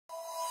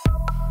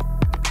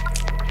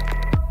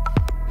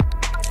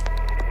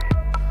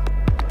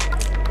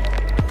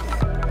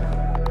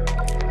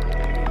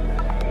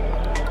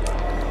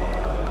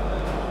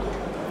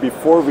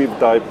before we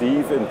dive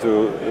deep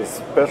into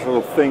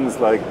special things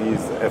like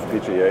these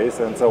FPGAs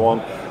and so on,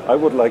 I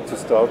would like to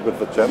start with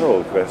the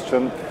general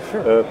question.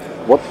 Sure.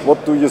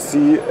 What do you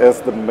see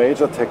as the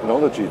major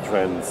technology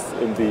trends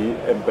in the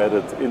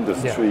embedded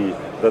industry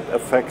that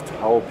affect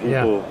how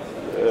people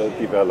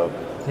develop?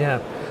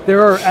 Yeah,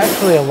 there are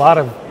actually a lot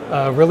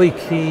of really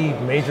key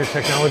major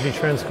technology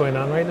trends going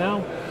on right now.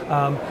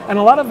 And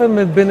a lot of them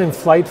have been in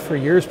flight for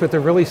years, but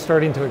they're really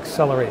starting to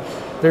accelerate.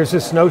 There's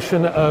this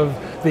notion of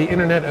the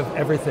Internet of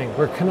Everything.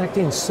 We're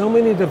connecting so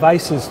many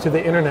devices to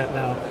the Internet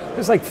now.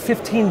 There's like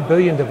 15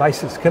 billion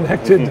devices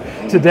connected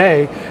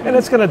today, and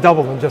it's going to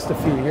double in just a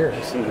few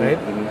years, right?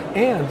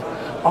 And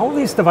all of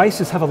these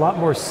devices have a lot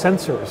more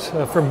sensors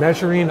for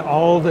measuring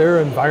all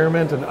their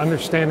environment and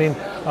understanding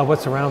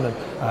what's around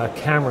them.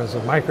 Cameras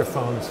and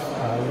microphones,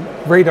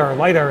 radar,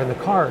 LiDAR in the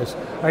cars,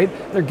 right?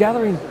 They're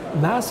gathering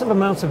massive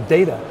amounts of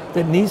data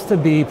that needs to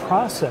be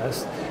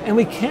processed, and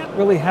we can't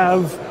really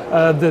have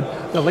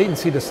the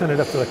latency to send it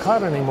up to the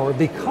cloud anymore,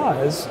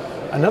 because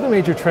another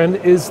major trend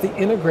is the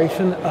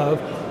integration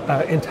of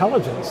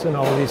intelligence in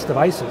all of these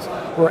devices.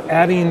 We're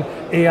adding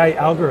AI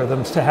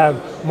algorithms to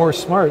have more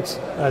smarts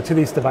to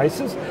these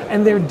devices,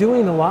 and they're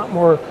doing a lot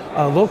more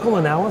local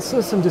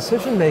analysis and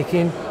decision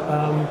making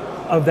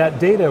of that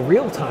data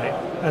real time.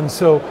 And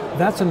so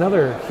that's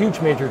another huge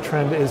major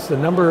trend, is the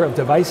number of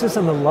devices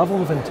and the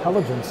level of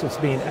intelligence that's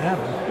being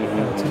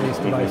added to these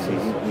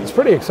devices. It's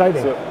pretty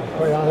exciting,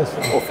 quite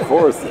honestly. Of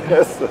course,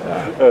 yes,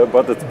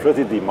 but it's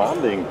pretty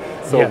demanding.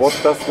 So what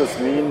does this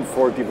mean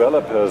for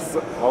developers?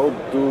 How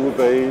do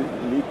they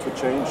need to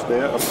change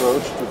their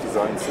approach to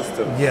design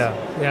systems?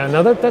 Yeah,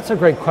 no, that's a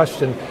great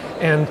question.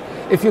 And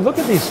if you look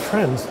at these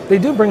trends, they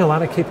do bring a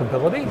lot of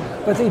capability,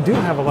 but they do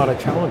have a lot of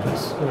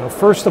challenges.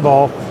 First of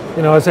all,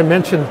 as I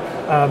mentioned,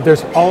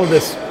 there's all of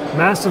this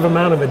massive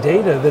amount of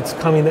data that's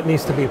coming that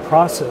needs to be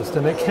processed,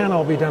 and it can't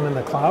all be done in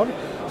the cloud.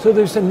 So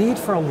there's a need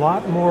for a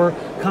lot more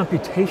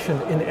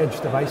computation in edge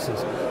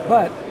devices.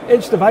 But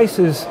edge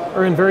devices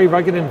are in very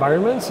rugged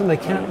environments, and they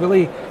can't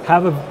really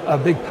have a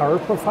big power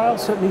profile,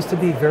 so it needs to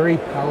be very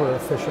power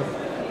efficient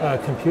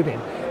computing.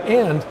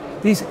 And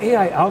these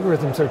AI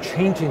algorithms are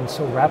changing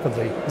so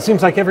rapidly. It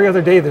seems like every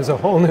other day there's a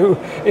whole new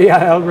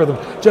AI algorithm.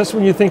 Just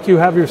when you think you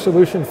have your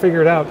solution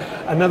figured out,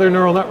 another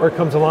neural network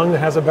comes along that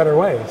has a better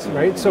way,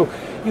 right? So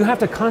you have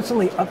to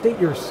constantly update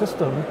your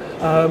system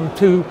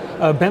to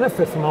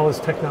benefit from all this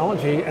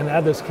technology and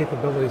add those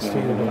capabilities to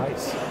your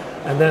device.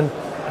 And then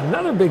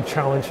another big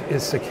challenge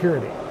is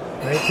security,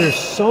 right? There's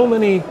so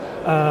many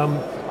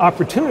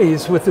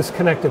opportunities with this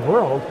connected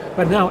world,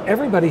 but now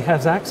everybody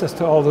has access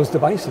to all those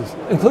devices,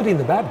 including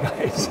the bad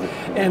guys.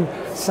 And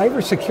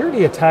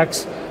cybersecurity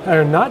attacks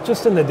are not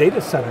just in the data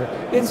center,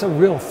 it's a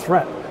real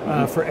threat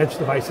for edge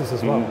devices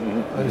as well.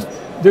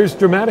 There's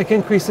dramatic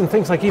increase in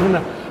things like even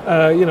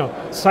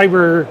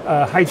cyber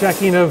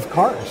hijacking of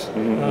cars,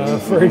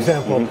 for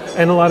example,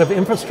 and a lot of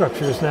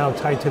infrastructure is now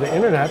tied to the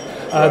internet.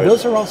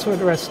 Those are also at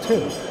risk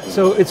too.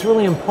 So it's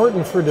really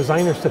important for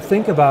designers to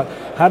think about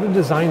how to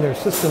design their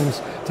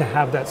systems to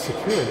have that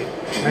security,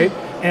 right?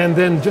 And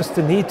then just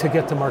the need to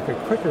get to market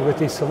quicker with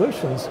these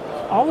solutions.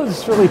 All of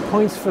this really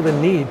points for the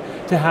need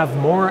to have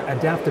more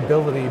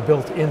adaptability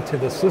built into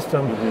the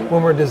system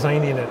when we're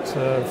designing it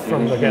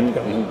from the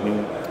get-go.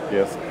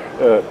 Yes.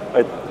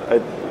 I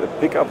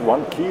pick up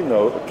one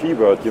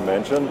keyword you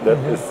mentioned, that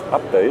is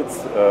updates.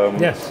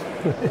 Yes.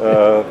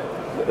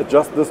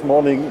 Just this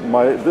morning,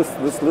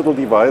 this little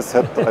device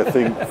had, I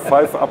think,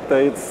 5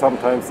 updates.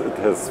 Sometimes it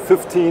has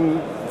 15,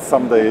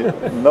 someday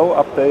no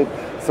update.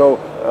 So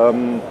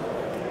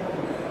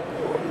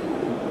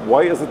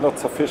why is it not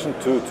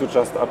sufficient to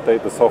just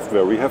update the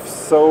software? We have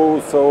so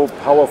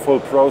powerful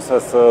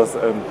processors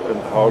and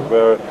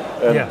hardware,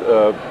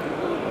 and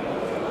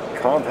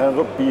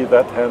can't be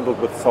that handled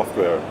with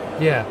software.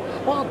 Yeah,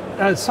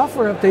 well,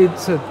 software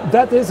updates,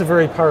 that is a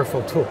very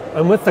powerful tool.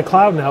 And with the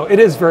cloud now, it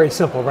is very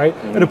simple, right?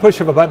 At a push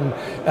of a button,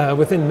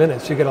 within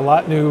minutes, you get a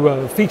lot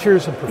new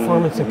features and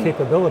performance and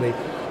capability.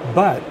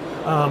 But,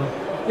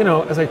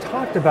 as I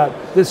talked about,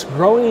 this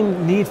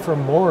growing need for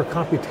more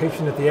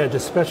computation at the edge,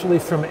 especially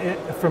from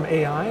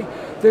AI,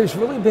 there's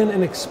really been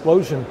an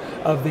explosion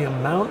of the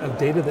amount of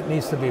data that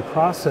needs to be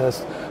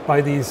processed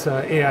by these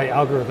AI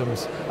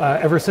algorithms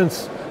ever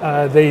since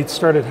they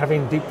started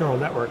having deep neural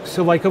networks.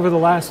 So like over the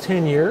last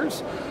 10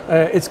 years,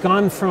 it's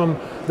gone from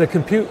the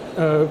compute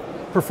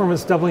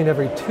performance doubling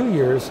every 2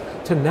 years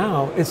to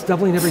now it's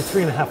doubling every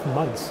 3.5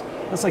 months.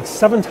 That's like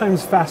 7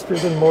 times faster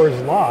than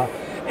Moore's law.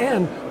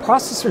 And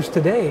processors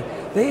today,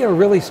 they are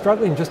really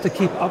struggling just to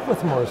keep up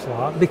with Moore's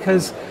law,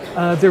 because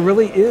there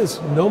really is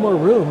no more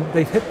room.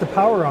 They've hit the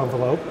power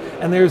envelope,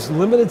 and there's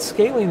limited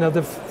scaling of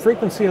the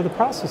frequency of the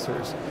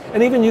processors.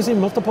 And even using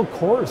multiple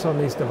cores on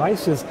these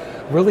devices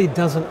really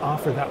doesn't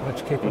offer that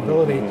much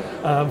capability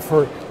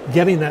for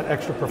getting that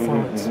extra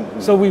performance.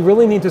 So we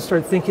really need to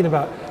start thinking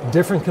about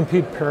different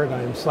compute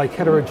paradigms, like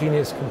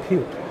heterogeneous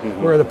compute,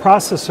 where the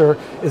processor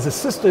is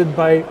assisted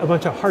by a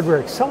bunch of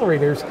hardware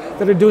accelerators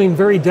that are doing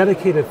very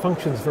dedicated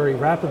functions very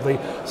rapidly,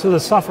 so the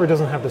software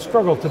doesn't have to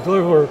struggle to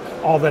deliver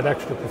all that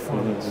extra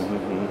performance.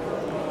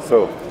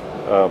 So,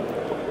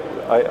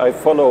 I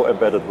follow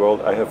Embedded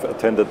World. I have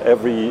attended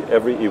every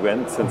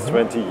event since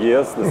 20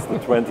 years. This is the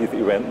 20th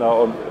event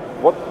now.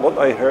 What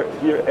I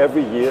hear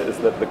every year is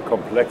that the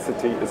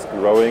complexity is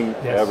growing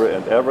ever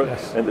and ever,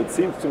 and it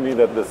seems to me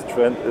that this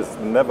trend is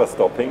never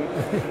stopping.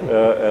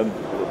 And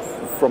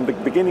from the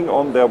beginning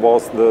on, there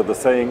was the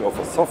saying of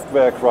a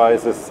software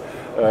crisis,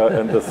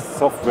 and the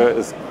software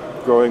is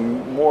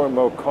growing more and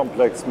more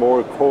complex,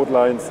 more code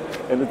lines,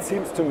 and it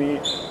seems to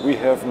me we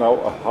have now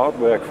a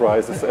hardware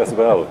crisis as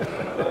well.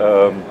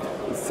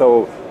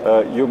 So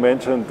you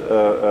mentioned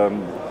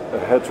a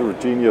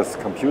heterogeneous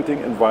computing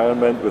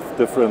environment with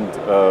different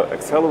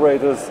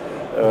accelerators.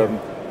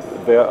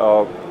 There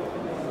are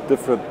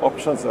different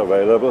options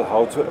available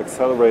how to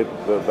accelerate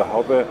the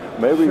hardware.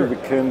 Maybe we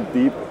can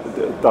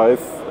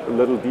dive a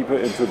little deeper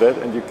into that,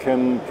 and you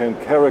can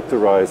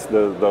characterize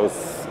those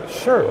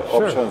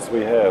options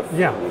we have.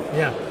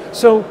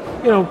 So,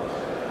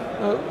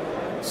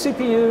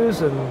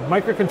 CPUs and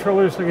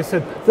microcontrollers, like I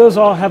said, those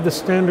all have the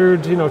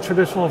standard,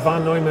 traditional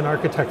von Neumann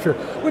architecture,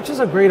 which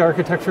is a great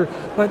architecture,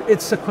 but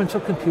it's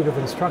sequential compute of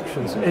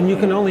instructions, and you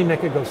can only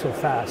make it go so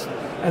fast.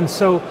 And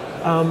so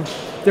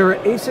there are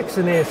ASICs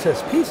and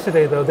ASSPs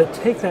today, though, that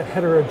take that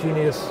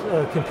heterogeneous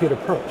compute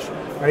approach,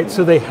 right?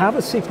 So they have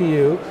a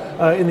CPU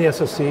in the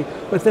SoC,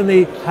 but then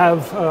they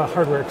have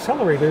hardware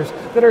accelerators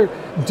that are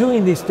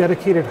doing these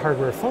dedicated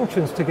hardware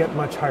functions to get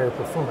much higher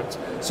performance.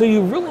 So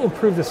you really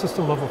improve the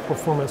system level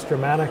performance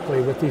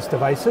dramatically with these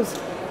devices.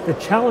 The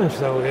challenge,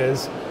 though,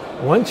 is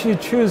once you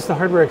choose the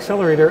hardware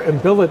accelerator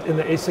and build it in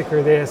the ASIC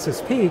or the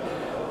ASSP,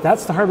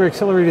 that's the hardware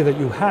accelerator that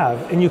you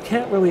have, and you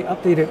can't really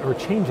update it or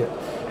change it.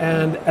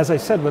 And as I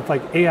said, with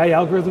like AI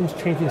algorithms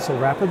changing so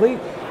rapidly,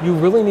 you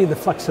really need the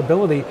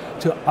flexibility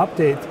to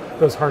update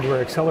those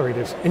hardware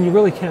accelerators, and you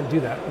really can't do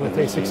that with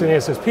ASICs and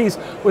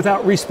ASSPs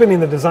without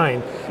respinning the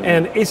design.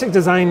 And ASIC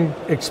design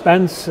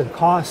expense and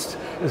cost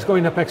is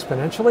going up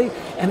exponentially,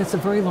 and it's a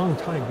very long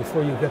time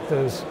before you get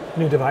those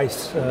new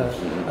devices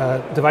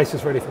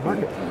ready for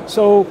market.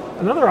 So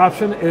another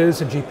option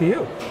is a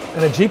GPU,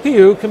 and a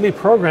GPU can be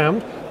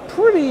programmed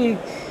pretty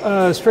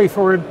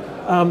straightforward,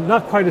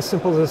 not quite as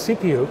simple as a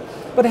CPU,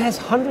 but it has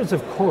hundreds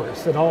of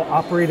cores that all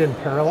operate in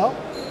parallel.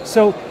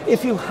 So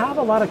if you have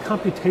a lot of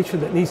computation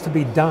that needs to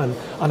be done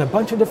on a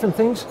bunch of different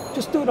things,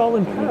 just do it all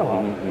in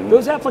parallel.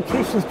 Those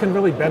applications can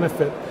really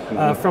benefit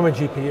from a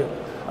GPU.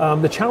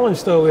 The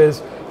challenge, though,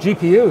 is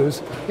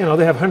GPUs,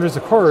 they have hundreds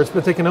of cores,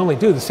 but they can only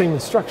do the same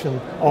instruction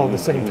all at the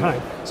same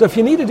time. So if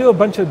you need to do a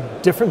bunch of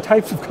different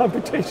types of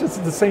computations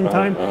at the same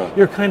time,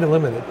 you're kind of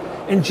limited.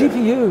 And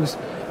GPUs,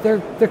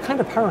 they're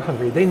kind of power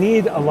hungry. They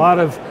need a lot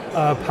of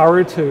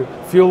power to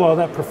fuel all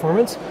that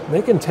performance.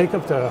 They can take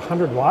up to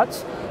 100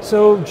 watts.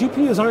 So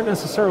GPUs aren't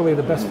necessarily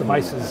the best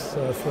devices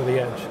for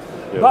the edge.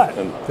 Yes,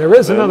 but there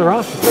is another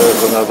option.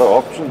 There's another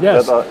option.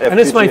 Yes, and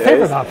it's my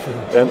favorite option.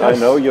 And I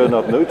know you're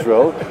not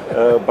neutral,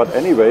 but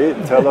anyway,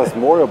 tell us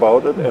more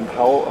about it and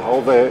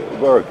how they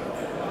work.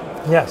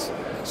 Yes,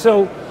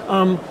 so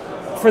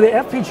for the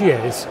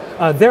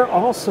FPGAs, they're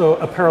also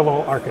a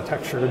parallel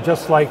architecture,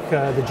 just like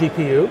the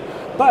GPU,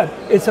 but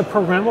it's a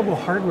programmable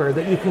hardware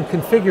that you can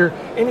configure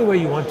any way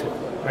you want to,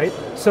 right?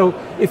 So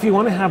if you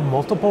want to have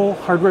multiple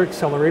hardware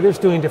accelerators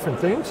doing different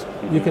things,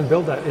 you can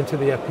build that into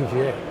the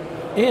FPGA.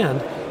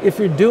 And if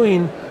you're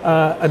doing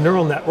a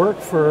neural network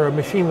for a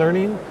machine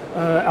learning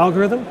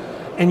algorithm,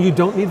 and you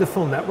don't need the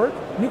full network,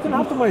 you can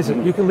optimize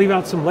it. You can leave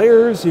out some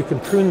layers, you can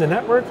prune the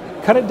network,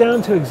 cut it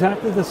down to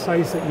exactly the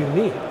size that you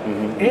need.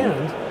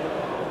 And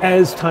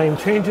as time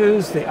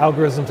changes, the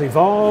algorithms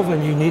evolve,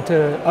 and you need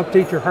to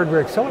update your hardware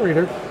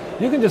accelerator,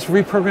 you can just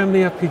reprogram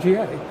the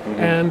FPGA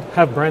and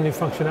have brand new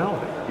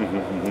functionality.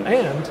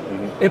 And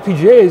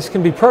FPGAs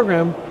can be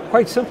programmed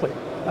quite simply.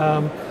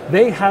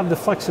 They have the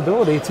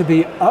flexibility to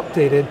be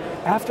updated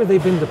after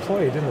they've been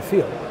deployed in the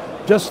field.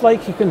 Just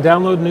like you can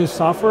download new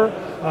software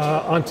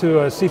onto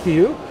a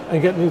CPU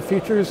and get new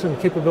features and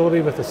capability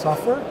with the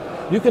software,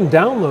 you can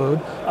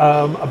download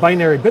a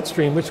binary bit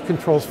stream which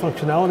controls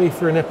functionality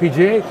for an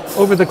FPGA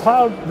over the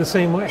cloud the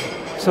same way.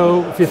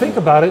 So if you think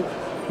about it,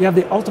 you have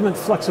the ultimate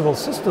flexible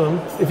system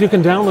if you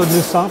can download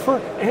new software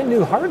and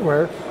new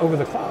hardware over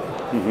the cloud.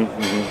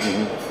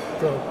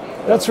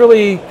 So that's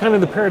really kind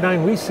of the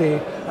paradigm we see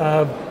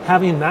of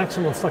having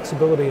maximum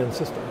flexibility in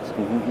systems.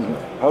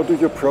 How do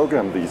you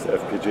program these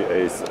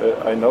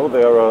FPGAs? I know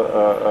there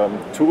are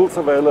tools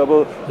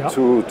available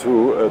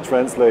to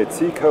translate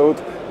C code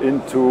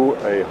into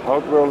a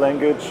hardware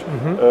language.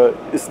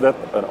 Is that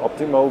an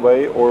optimal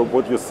way, or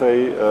would you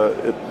say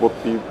it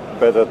would be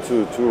better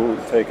to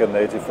take a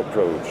native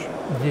approach?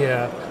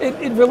 Yeah,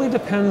 it really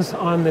depends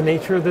on the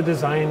nature of the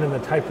design and the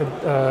type of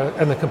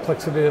and the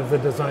complexity of the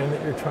design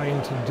that you're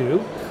trying to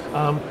do.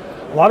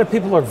 A lot of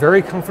people are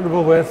very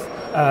comfortable with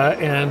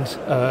and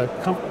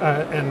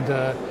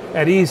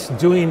at ease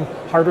doing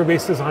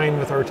hardware-based design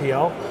with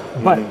RTL,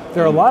 but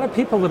there are a lot of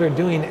people that are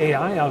doing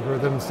AI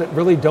algorithms that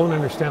really don't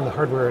understand the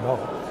hardware at all.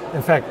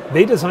 In fact,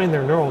 they design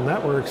their neural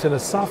networks in a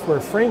software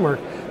framework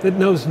that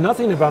knows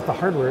nothing about the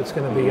hardware it's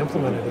going to be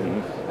implemented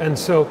in. And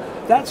so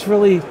that's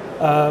really,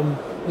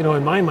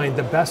 in my mind,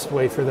 the best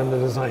way for them to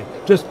design.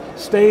 Just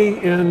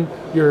stay in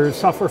your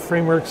software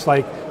frameworks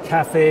like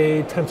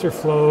Caffe,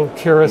 TensorFlow,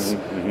 Keras,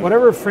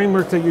 whatever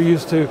framework that you're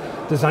used to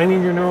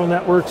designing your neural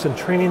networks and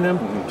training them,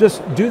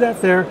 just do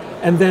that there,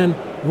 and then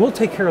we'll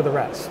take care of the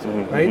rest,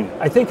 right?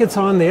 I think it's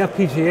on the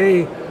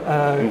FPGA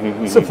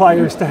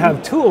suppliers to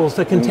have tools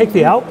that can take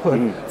the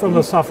output from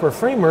those software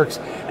frameworks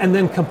and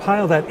then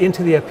compile that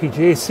into the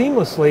FPGA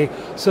seamlessly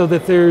so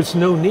that there's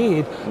no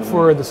need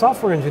for the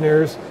software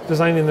engineers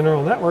designing the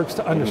neural networks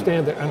to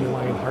understand their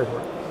underlying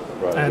hardware.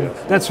 Right, and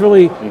yes. that's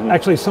really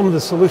actually some of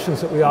the solutions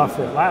that we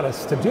offer at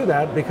Lattice to do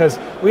that, because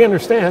we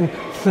understand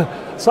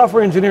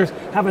software engineers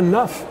have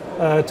enough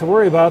to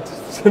worry about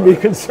to be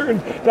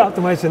concerned to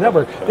optimize the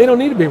network. They don't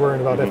need to be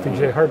worrying about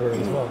FPGA hardware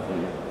as well.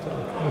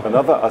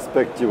 Another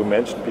aspect you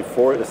mentioned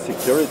before is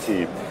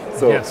security.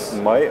 So yes.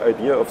 My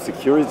idea of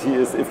security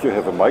is if you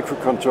have a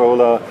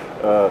microcontroller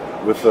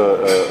with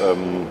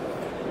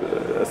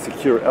a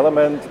secure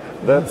element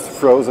that's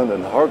frozen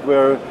in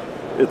hardware,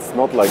 it's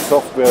not like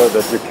software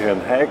that you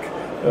can hack.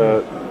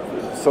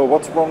 So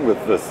what's wrong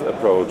with this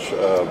approach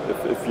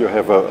if you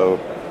have a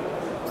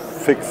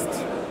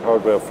fixed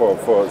hardware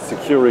for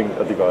securing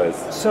a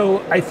device?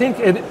 So I think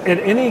at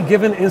any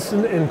given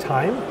instant in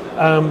time,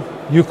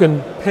 you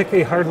can pick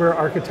a hardware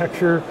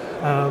architecture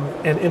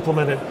and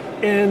implement it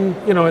in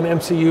an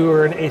MCU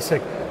or an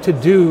ASIC to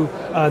do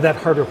that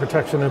hardware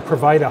protection and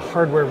provide a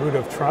hardware root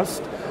of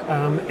trust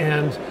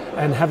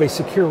and have a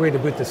secure way to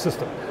boot the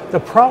system. The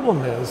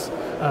problem is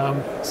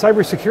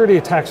cybersecurity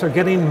attacks are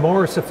getting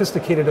more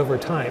sophisticated over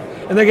time,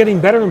 and they're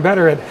getting better and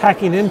better at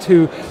hacking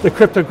into the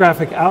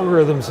cryptographic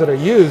algorithms that are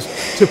used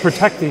to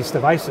protect these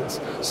devices.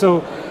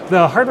 So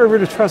the hardware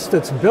root of trust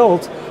that's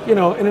built, in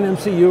an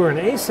MCU or an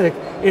ASIC,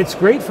 it's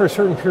great for a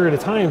certain period of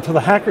time until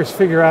the hackers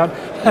figure out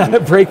how to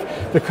break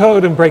the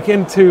code and break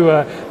into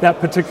that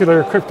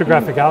particular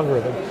cryptographic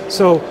algorithm.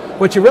 So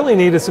what you really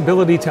need is the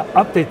ability to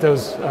update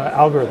those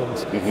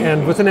algorithms.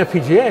 And with an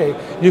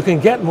FPGA, you can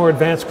get more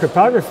advanced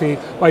cryptography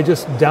by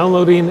just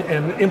downloading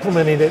and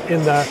implementing it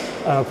in the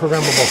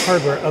programmable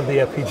hardware of the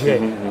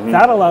FPGA.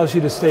 That allows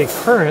you to stay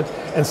current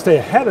and stay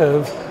ahead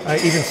of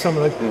even some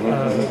of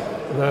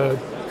the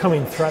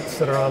coming threats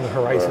that are on the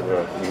horizon.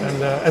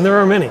 And there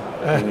are many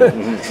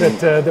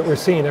that we're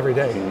seeing every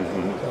day.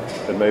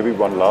 And maybe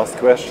one last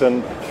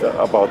question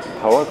about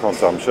power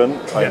consumption.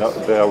 Yes. I know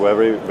they are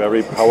very,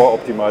 very power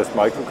optimized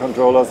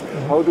microcontrollers.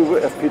 How do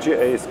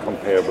FPGAs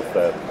compare with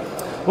that?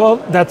 Well,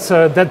 that's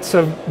a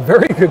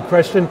very good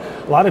question.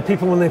 A lot of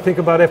people, when they think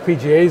about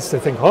FPGAs, they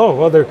think, oh,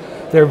 well,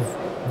 they're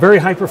very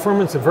high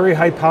performance and very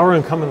high power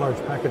and come in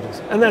large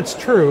packages. And that's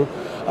true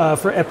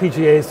for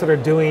FPGAs that are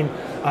doing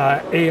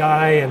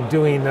AI and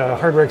doing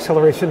hardware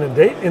acceleration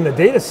in the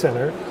data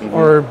center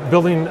or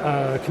building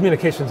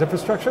communications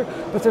infrastructure.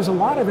 But there's a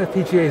lot of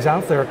FPGAs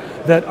out there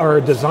that are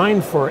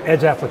designed for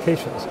edge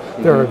applications.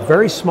 There are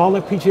very small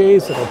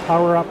FPGAs that are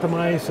power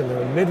optimized, and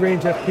there are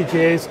mid-range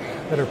FPGAs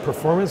that are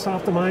performance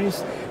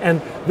optimized. And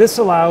this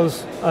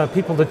allows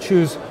people to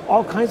choose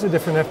all kinds of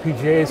different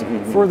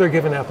FPGAs for their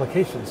given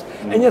applications.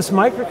 And yes,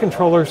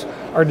 microcontrollers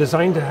are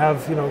designed to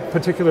have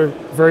particular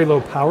very low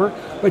power,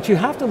 but you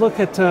have to look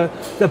at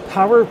the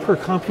power per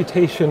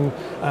computation,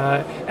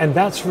 and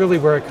that's really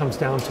where it comes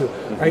down to,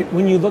 right?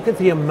 When you look at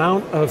the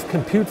amount of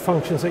compute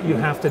functions that you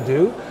have to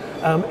do,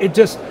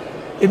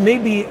 it may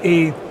be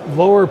a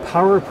lower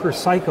power per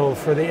cycle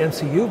for the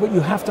MCU, but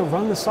you have to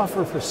run the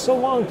software for so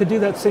long to do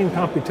that same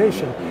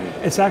computation.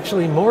 It's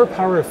actually more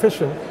power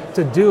efficient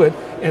to do it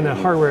in a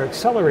hardware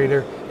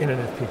accelerator in an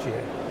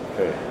FPGA.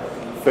 Okay.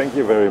 Thank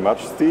you very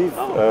much, Steve.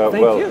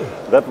 Thank you.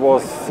 That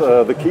was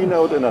the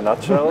keynote in a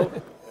nutshell.